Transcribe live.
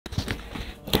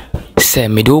say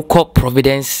mediocre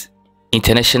Providence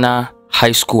International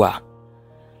High School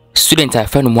student I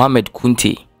friend Mohammed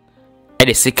Kunte at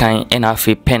the second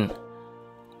NFA pen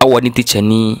award teacher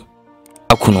ni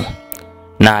akuno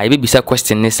na ebe bisa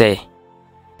question ne say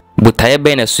butaye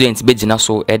be na student be gina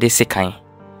so at the second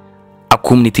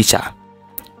akum ni teacher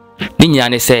ni nya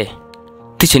ne say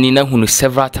teacher ni na hunu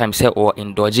several times say or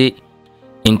indulge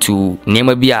into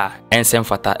nema bia ensem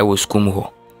fata e wo school mu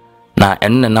ho na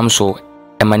enu na nam so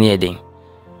emane eden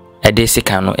ede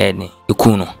second no ene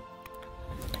ekuno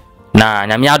na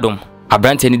nyame adom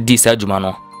abrante ni di sa adwuma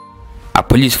no a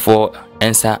police for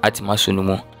ensa atimaso no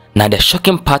mu na the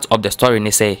shocking part of the story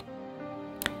ni say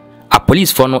a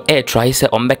police for no air try say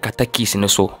on kata case no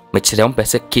so me kire on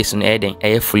pese case no eden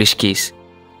a foolish case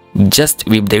just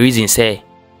with the reason say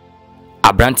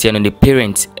abrante no the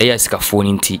parents eya sika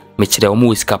phone nti me kire o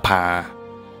mu sika pa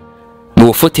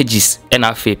no footages and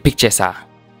afi pictures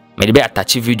me dey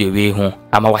attach video we ho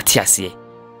ama wate ase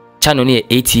channel ni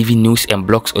ATV News and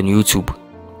Blogs on YouTube.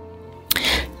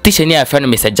 Teacher ni a friend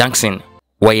Mr. Jackson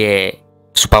where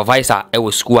supervisor e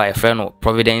was school a friend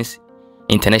Providence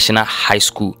International High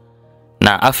School.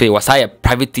 Na afi was a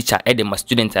private teacher e de my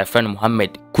student a friend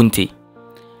Mohammed Kunte.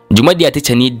 Juma dia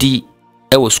teacher ni di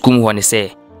e was school ho ne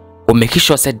say o make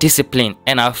sure say discipline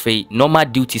and afi normal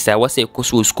duties I was say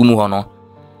koso school ho no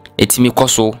etimi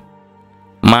koso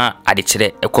ma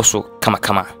adekire ekoso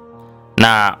kama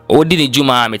na odi ni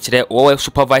juma me kire wo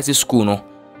supervise school no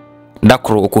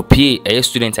dakro okopie a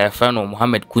student a friend no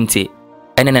Mohammed Kunte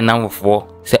ene na namfo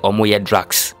se omo ye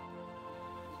drugs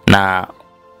na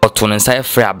otono nsa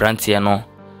free abrante no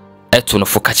eto no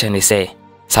fokache ne se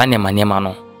sa nema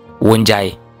no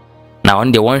wonjai na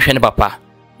on de wonhwe ne papa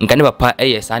nka ne papa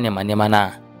eye sa nema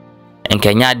na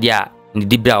nkanya dia ne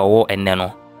dibra wo enne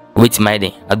no wetima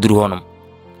eden aduru honom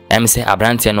em say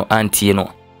abrante no auntie no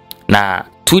na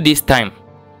 2 days time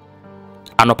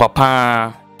ano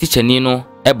papa teacher ni no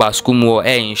eba school mu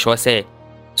ensure say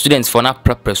students for na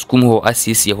prep school mu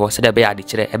asiesie ho say da be ade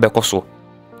kire ebe koso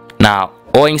na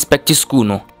o inspect school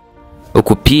no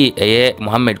okopie eye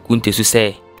Mohammed Kunte su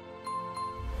say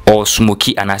o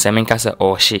smoky anase menka say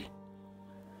o hye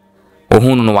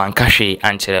ohunu no wanka hwe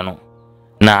ankere no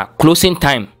na closing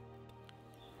time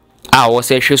a wo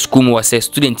say hwe school mu wo say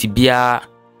student bia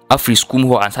afri school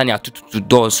ho ansani atutu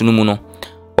doors no mu no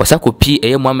osakopi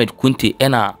eye Mohammed Kunte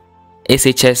ena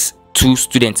SHS 2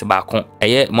 students baako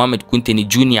eye Mohammed Kunte ni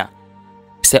junior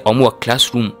se omo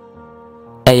classroom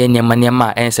eye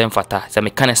nyama ensem fata se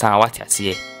mekane san wati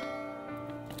ase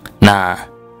na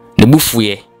ne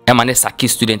bufuye ema ne saki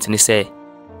student ni se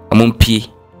omompie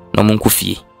no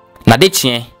monkofie na de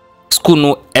chie school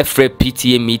no every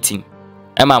PTA meeting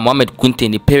ema Mohammed Kunte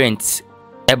ni parents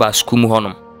eba school mu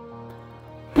honom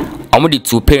omo di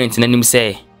two parents nanim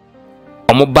say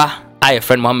omo ba a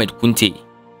friend Mohammed Kunte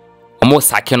omo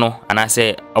sake no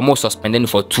anase omo suspended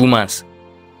for 2 months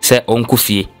say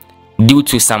onkofie due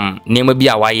to some name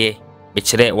bia waye be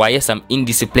kire waye some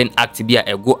indiscipline act bia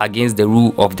go against the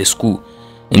rule of the school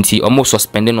nti omo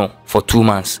suspended no for 2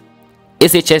 months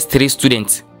SHS 3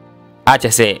 students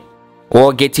acha say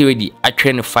all get ready at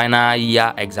train final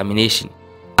year examination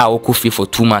a okofie for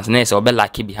 2 months na say obe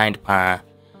lucky behind pa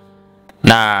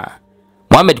na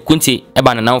Mohammed Kunte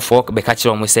eba na namfo be ka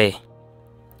kire omo say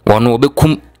wono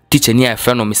obekum teacher ni a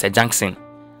friend no Mr. Jackson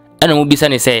ena mo bisa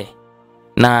ne say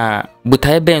na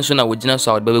butaye ben so na wogina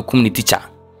so obekum ni teacher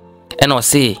ena o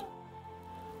say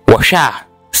wo hwa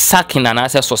sacking na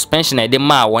say suspension e de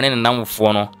ma wone na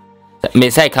namfo no me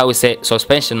say ka we say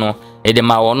suspension no e de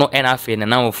ma wono ena afi na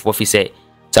namfo fi say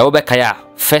sa wo be ka ya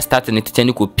first start ni teacher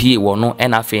ni ko pie wono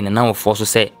ena afi na namfo so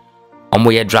say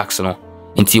omo ye drugs no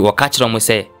nti wo ka kire omo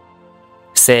say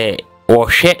wo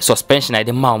hwe suspension e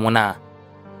de ma omo na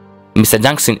Mr.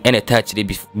 Jackson and a touch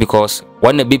because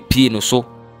one a bit P no so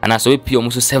and as we P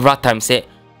almost several times say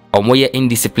or more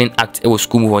indiscipline act e was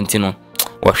school mu hontino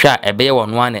wo hwa e be ye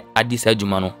one adis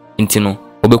adwuma no intino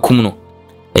obekum no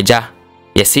eja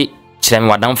yesi kire me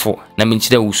wadamfo na me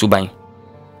kire wusuban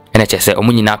ene chese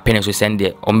omunyina pene so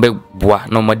send ombe boa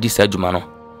na omadi adwuma no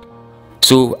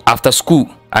so after school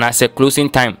and I say closing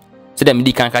time so dem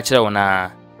di kan ka kire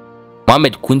wona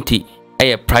Mohammed Kunte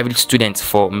a private student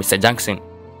for Mr. Jackson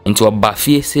into a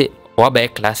bafie se oba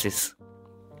classes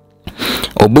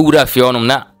obugura fie onum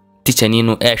na teacher ni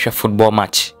no ehwe football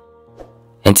match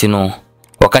enti no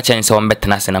wakacha nse on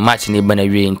betena se na match ni bana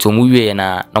wie into mu wie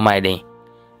na normal den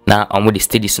na omo the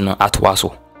studies no atwa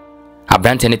so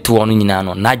abrante ne to onu nyina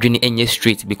no na dwene enye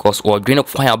straight because o dwene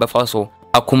kwan ya obefa so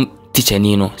akum teacher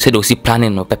ni no se do si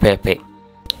planning no pepepe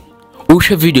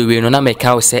uhwe video we no na make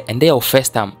out say and they your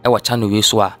first time e wa channel we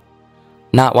so a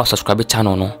na wa subscribe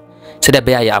channel no said the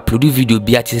bear ya upload video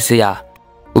be at say ya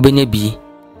obenya bi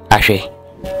ahwe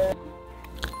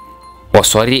was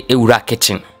sorry a ura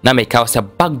kitchen na make house a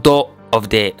back door of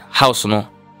the house no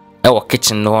e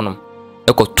kitchen no no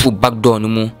e ko two back door no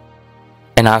mu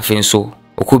e na afen so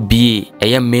oko bie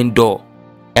e main door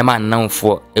e ma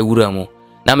nanfo e wura mu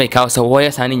na make house a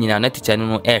warrior san nyina na teacher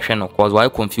no e hwe no cause why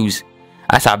confused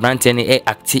as a brand any e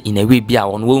act in a way bi a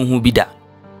won wo hu bi da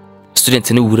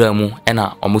student no wura mu e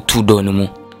na omo two door no mu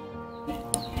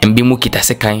mbi mu kita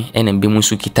sekan e na mbi mu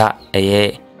su kita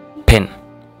pen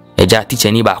eja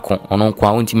teacher ni ba ko ono nko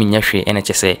a wontimi nya hwe e na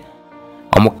kyese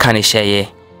omo ka ne hyeye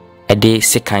e de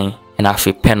sekan e na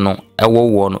afi pen no e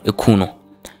wo no eku no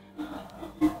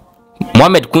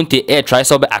Mohammed Kunte try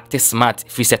so be act smart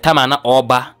fi setama na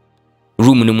oba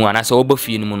room ni mu ana se oba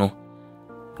fie ni mu no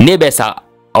neighbors a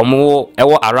omo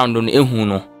ewo around no ehu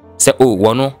no se o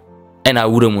wono e na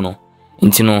wura mu no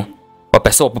nti no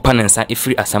opese opopa ne nsa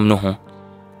efiri asam no ho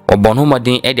obono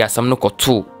modern e de asam no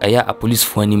koto eya a police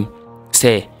fo anim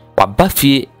se waba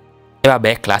fie e ba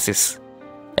be classes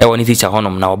e woni teacher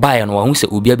honom na oba ye no wa hu se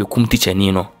obi abekum teacher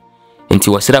ni no nti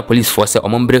wasira police fo se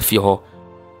omombre fie ho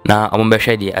na omombe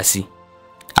hwe de asi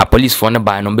a police fo no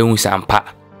ba no be hu se ampa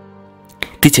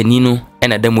teacher ni no e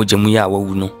na da mojamu ya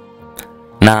wawu no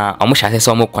na omo hya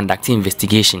se omo conduct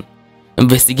investigation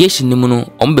ni mu no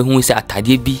omo be hu se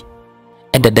atade bi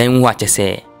e dadan hu a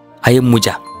kyese aye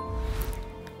moja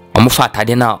omo fa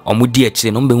atade na omo di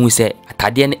akire no be hu se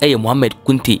atade ne eye Mohammed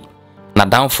Kunte na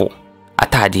danfo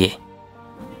atade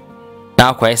na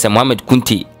akwa se Mohammed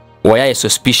Kunte woya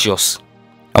suspicious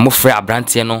omo frɛ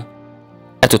abrante no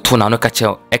etoto na no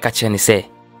kache ne se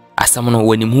asam no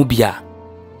wani mu bia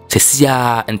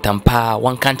sesia ntampa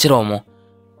wanka nkyere omo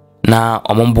na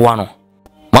omo mboa no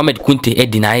Mohammed Kunte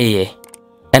deny ye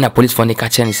na police for ne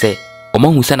kache ne se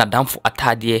omo hu se na danfo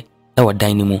atade e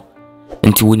wadan ni mu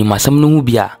nti woni masam no hu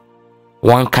bia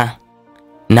wanka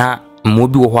na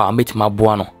mmobi wo ho a metima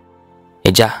boa no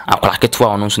eja akwala keto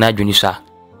a ono nso na adwini so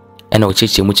a na o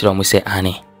cheche mu kire omo se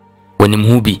ane woni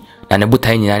mu bi na ne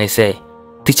butan nyina ne se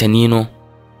teacher ni no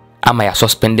ama ya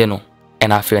suspend no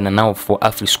na afi na now for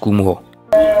afri school mu ho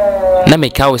na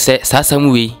make how se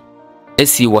sasam we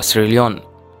esi was Leon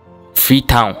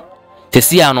Freetown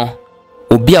tesia no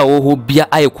obi a wo ho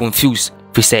bia aye confused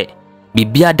fi se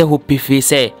bibia da ho pefe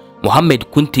se Mohammed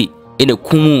Kunte ene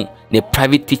kumu ne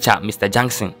private teacher Mr.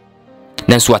 Jackson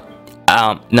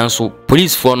nanso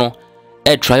police for no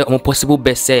try on possible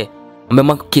best say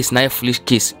remember case na foolish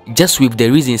case just with the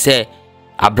reason say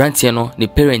abrantie no the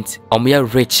parents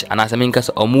omo rich and asamenka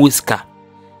so omo wiska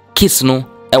case no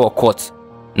e wo court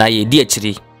na ye di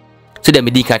akiri so dem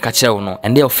di ka kache no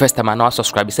and the first time na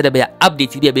subscribe say be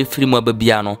update bi be free mo ba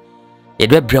bia no ye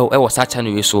de brew e wo sa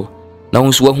channel we so na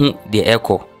hunso wahu the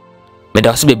echo me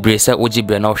da so be bre say oji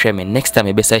bre na wo hwe me next time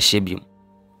e be say share bi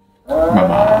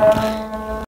mama